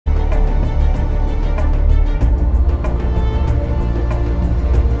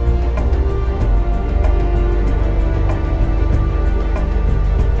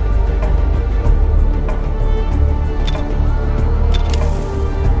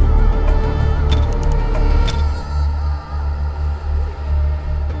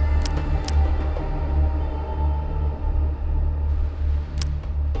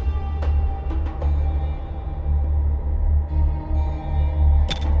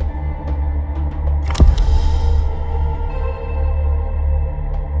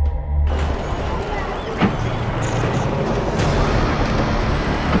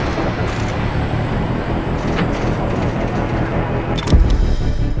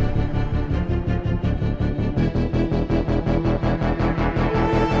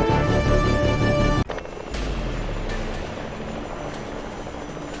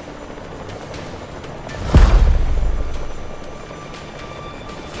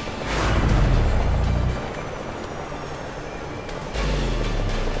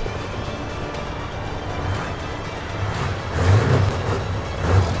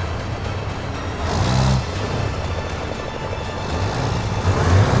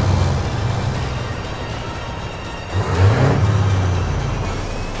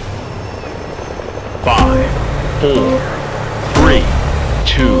4, 3,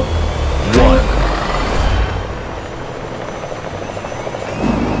 2, 1.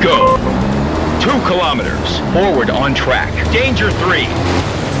 Go. 2 kilometers. Forward on track. Danger 3.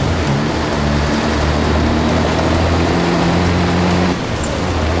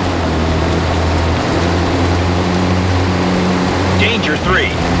 Danger 3.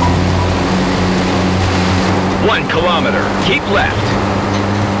 1 kilometer. Keep left.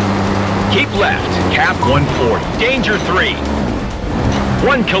 Keep left. Cap 140. Danger 3.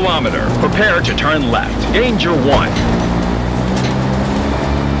 1 kilometer. Prepare to turn left. Danger 1.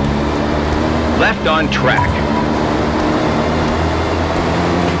 Left on track.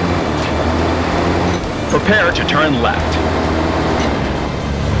 Prepare to turn left.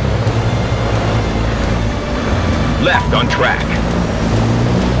 Left on track.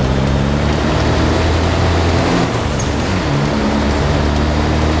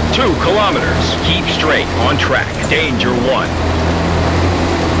 Two kilometers. Keep straight on track. Danger 1.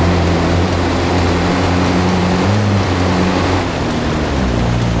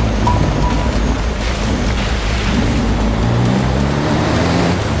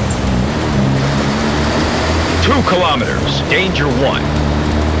 Two kilometers. Danger 1.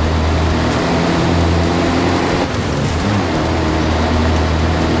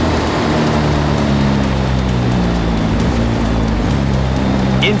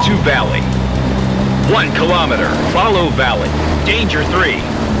 Into valley. 1 kilometer. Follow valley. Danger 3.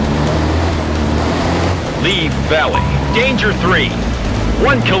 Leave valley. Danger 3.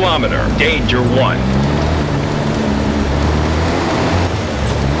 1 kilometer. Danger 1.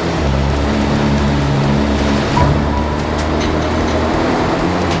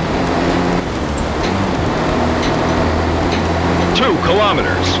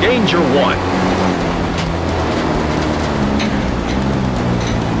 Kilometers. Danger 1.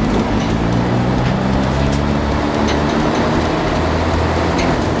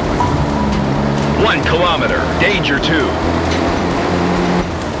 One kilometer. Danger 2.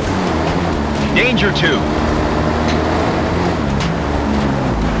 Danger 2.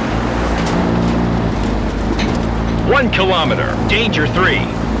 1 kilometer. Danger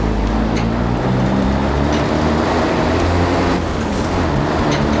 3.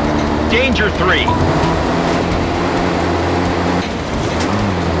 Danger 3.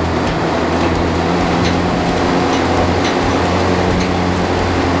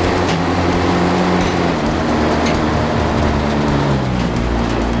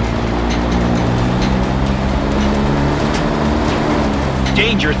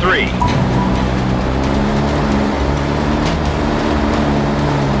 Danger 3.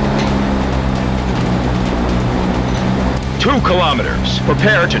 Two kilometers.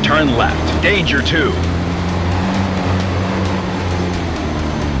 Prepare to turn left. Danger 2.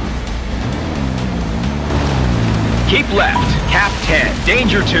 Keep left. Cap 10.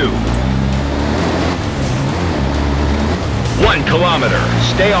 Danger 2. 1 kilometer.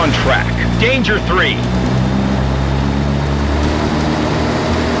 Stay on track. Danger 3.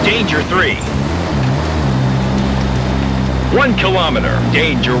 Danger 3. 1 kilometer.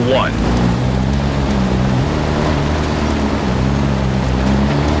 Danger 1.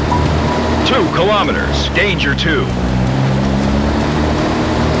 2 kilometers. Danger 2.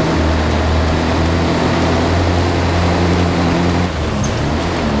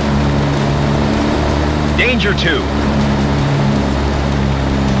 Danger 2.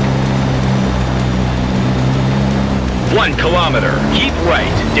 1 kilometer. Keep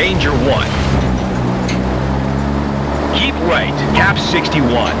right. Danger 1. Keep right. Cap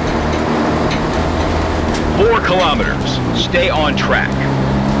 61. 4 kilometers. Stay on track.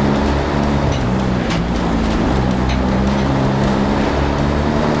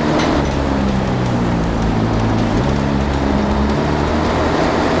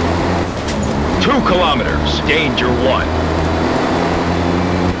 Two kilometers. Danger 1.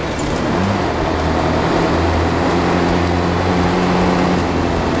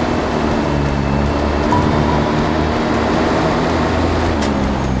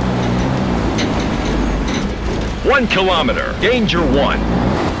 One kilometer. Danger 1.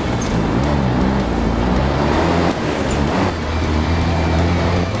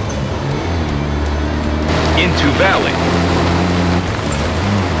 Into valley.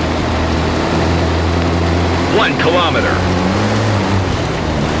 1 kilometer.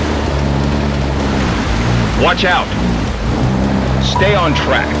 Watch out. Stay on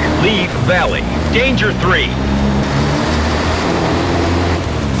track. Leave valley. Danger 3.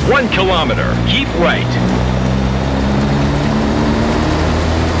 1 kilometer. Keep right.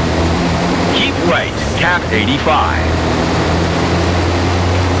 Keep right. Cap 85.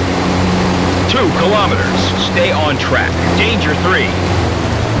 2 kilometers. Stay on track. Danger 3.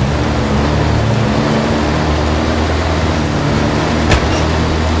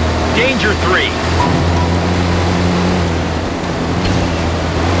 Danger 3.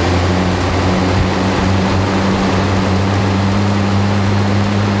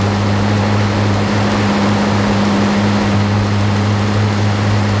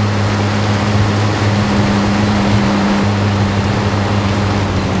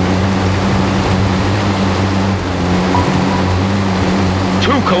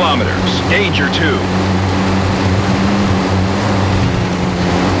 Kilometers. Danger 2.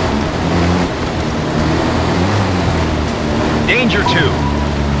 Danger 2.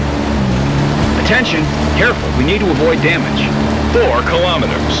 Attention, careful, we need to avoid damage. 4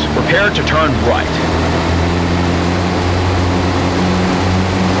 kilometers. Prepare to turn right.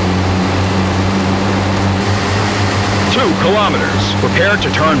 Two kilometers. Prepare to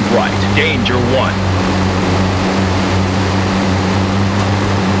turn right. Danger 1.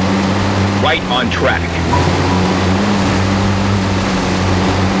 Right on track.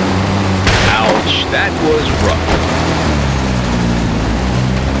 Ouch, that was rough.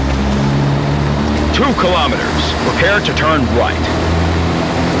 2 kilometers. Prepare to turn right.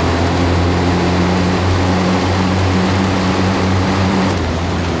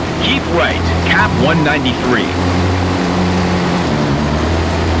 Keep right. Cap 193.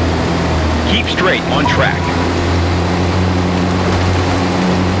 Keep straight on track.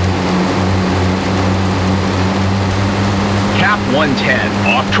 Cap 110,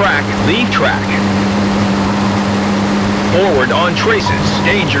 off track, leave track. Forward on traces,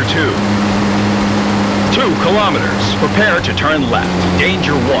 danger 2. 2 kilometers, prepare to turn left,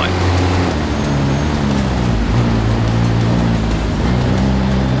 danger 1.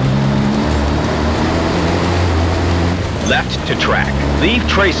 Left to track, leave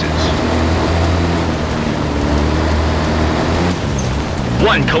traces.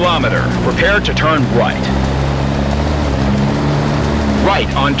 1 kilometer, prepare to turn right.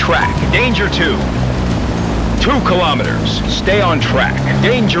 Right on track. Danger 2. 2 kilometers. Stay on track.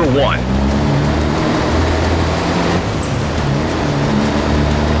 Danger 1.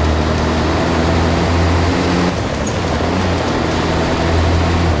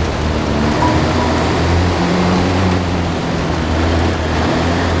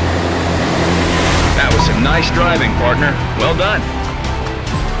 That was some nice driving, partner. Well done.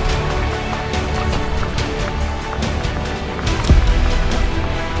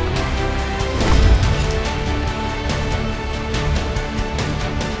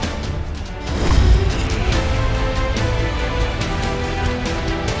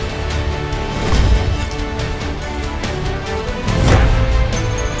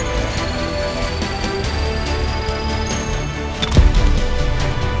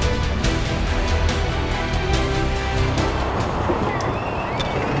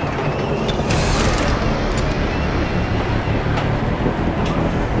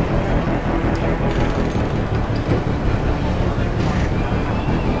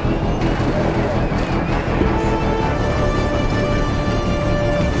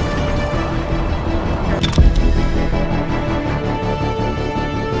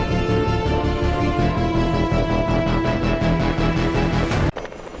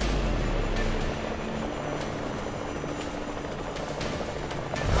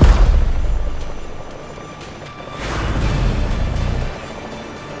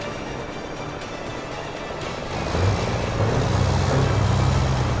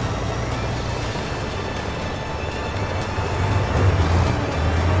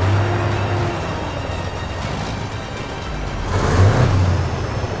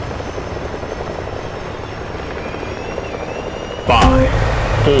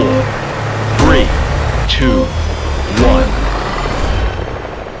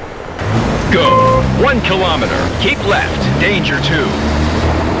 Go. 1 kilometer. Keep left. Danger 2.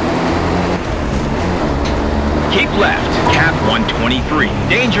 Keep left. Cap 123.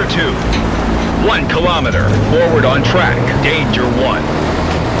 Danger 2. 1 kilometer. Forward on track. Danger 1.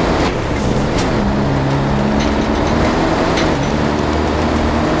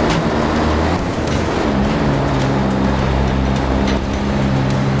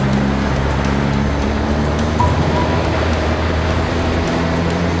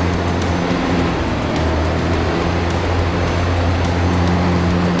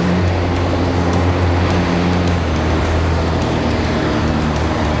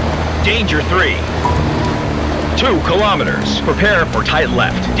 Danger 3. 2 kilometers. Prepare for tight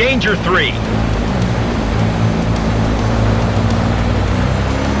left. Danger 3.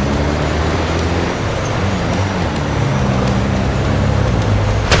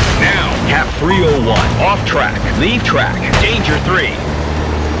 Now, cap 3 off track, leave track, danger 3.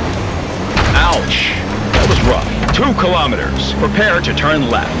 Ouch, that was rough. 2 kilometers, prepare to turn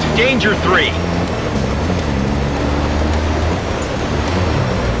left, danger 3.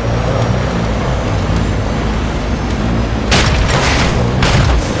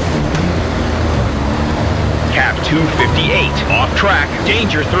 Cap 258, off track,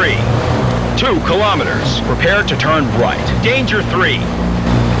 danger 3. 2 kilometers, prepare to turn right, danger 3.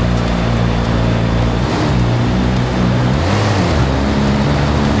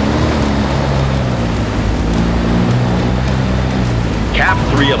 Cap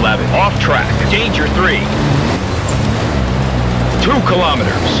 311, off track, danger 3. 2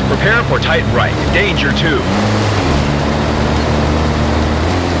 kilometers, prepare for tight right, danger 2.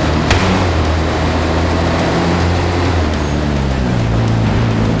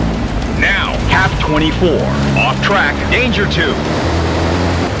 Now, Cap 24, off track, danger 2.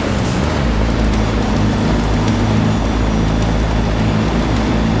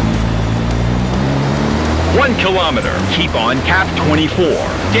 One kilometer, keep on Cap 24,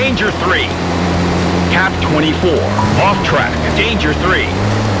 danger 3. Cap 24, off track, danger 3.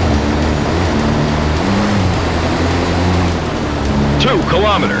 2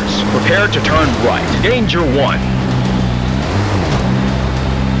 kilometers, prepare to turn right, danger 1.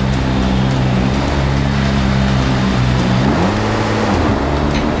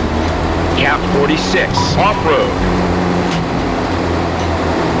 Cap 46, off-road.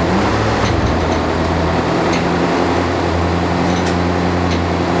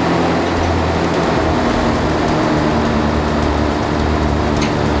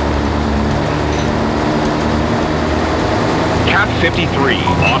 Cap 53,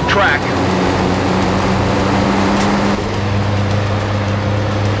 off track.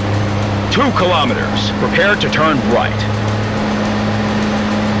 Two kilometers, prepare to turn right.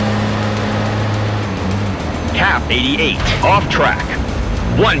 Cap 88, off track.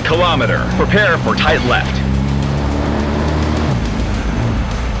 1 kilometer, prepare for tight left.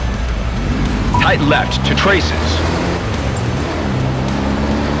 Tight left to traces.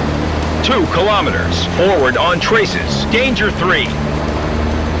 2 kilometers, forward on traces, danger 3.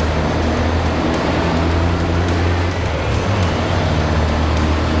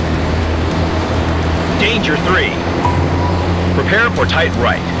 Danger 3. Prepare for tight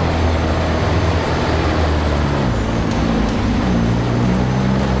right.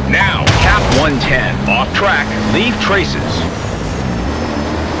 Now, Cap 110, off track, leave traces.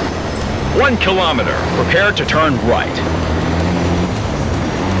 1 kilometer, prepare to turn right.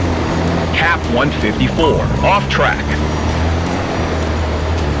 Cap 154, off track.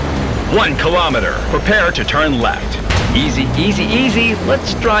 1 kilometer, prepare to turn left. Easy, easy, easy.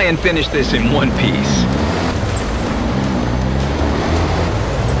 Let's try and finish this in one piece.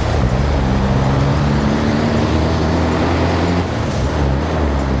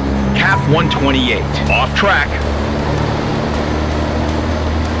 Cap 128, off track.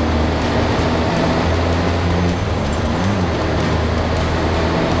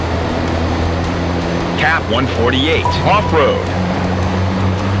 Cap 148, off-road.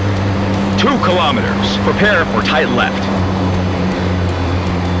 2 kilometers, prepare for tight left.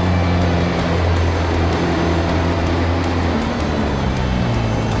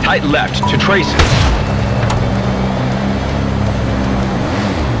 Tight left to traces.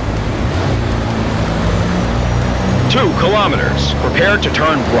 2 kilometers, prepare to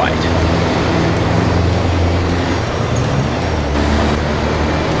turn right.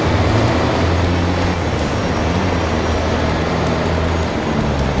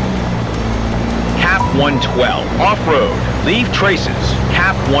 Cap 112, off-road, leave traces.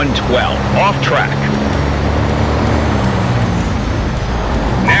 Cap 112, off track.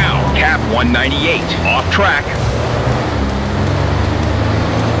 Now, Cap 198, off track.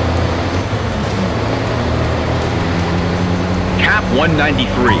 Cap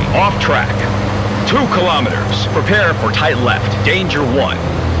 193, off track. 2 kilometers, prepare for tight left, danger 1.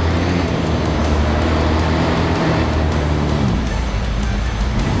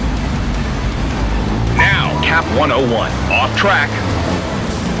 Cap 101, off track.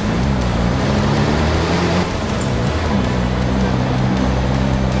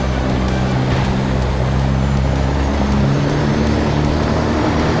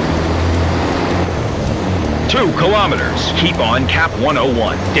 Two kilometers, keep on Cap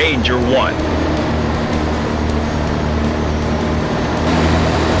 101, danger 1.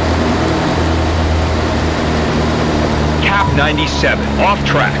 Cap 97, off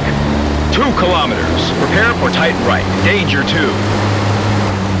track. 2 kilometers, prepare for tight right, danger 2.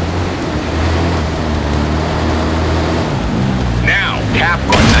 Now, Cap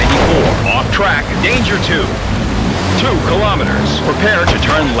 194, off track. track, danger 2. 2 kilometers. Prepare to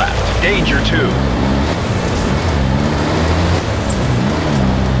turn left, danger 2.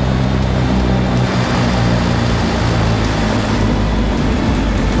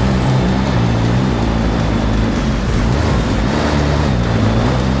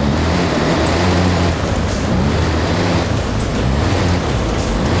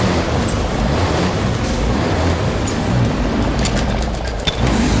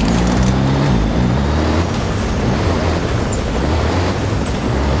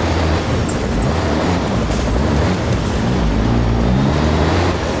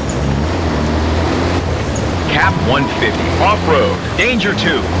 Cap 150, off-road, danger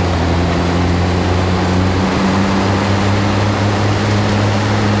 2.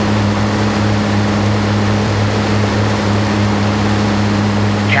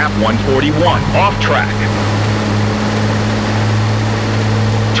 Cap 141, off track.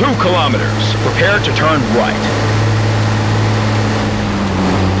 2 kilometers, prepare to turn right.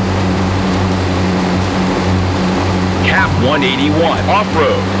 Cap 181,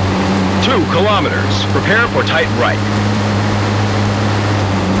 off-road. 2 kilometers. Prepare for tight right.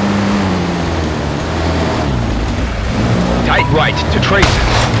 Tight right to traces.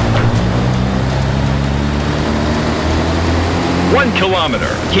 1 kilometer.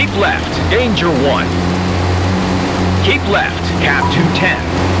 Keep left. Danger 1. Keep left. Cap 210.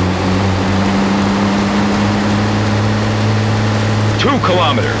 2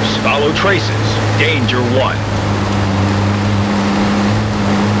 kilometers. Follow traces. Danger 1.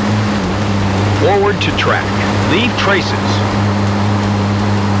 Forward to track. Leave traces.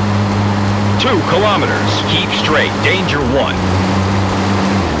 2 kilometers. Keep straight. Danger 1.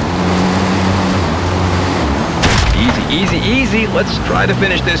 Easy, easy, easy. Let's try to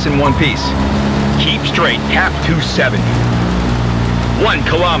finish this in one piece. Keep straight. Cap 270. 1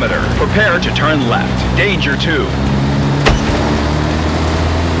 kilometer. Prepare to turn left. Danger 2.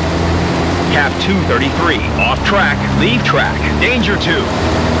 Cap 233. Off track. Leave track. Danger 2.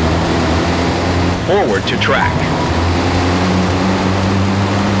 Forward to track.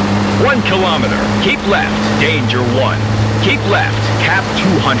 1 kilometer. Keep left. Danger 1. Keep left. Cap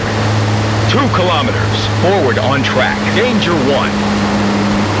 200. 2 kilometers. Forward on track. Danger 1.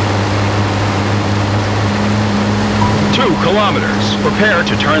 2 kilometers. Prepare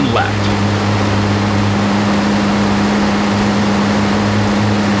to turn left.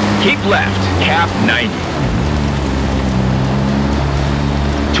 Keep left. Cap 90.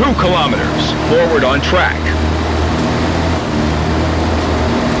 2 kilometers. Forward on track.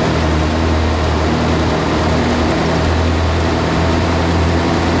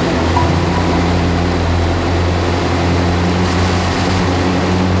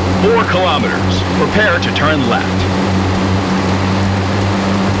 Four kilometers. Prepare to turn left.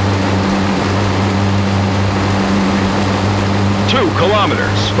 Two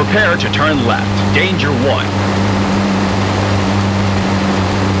kilometers. Prepare to turn left. Danger 1.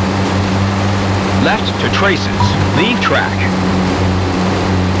 Left to traces. Leave track.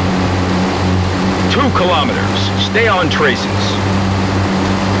 2 kilometers. Stay on traces.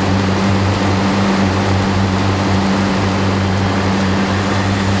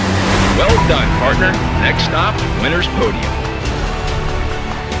 Well done, partner. Next stop, winner's podium.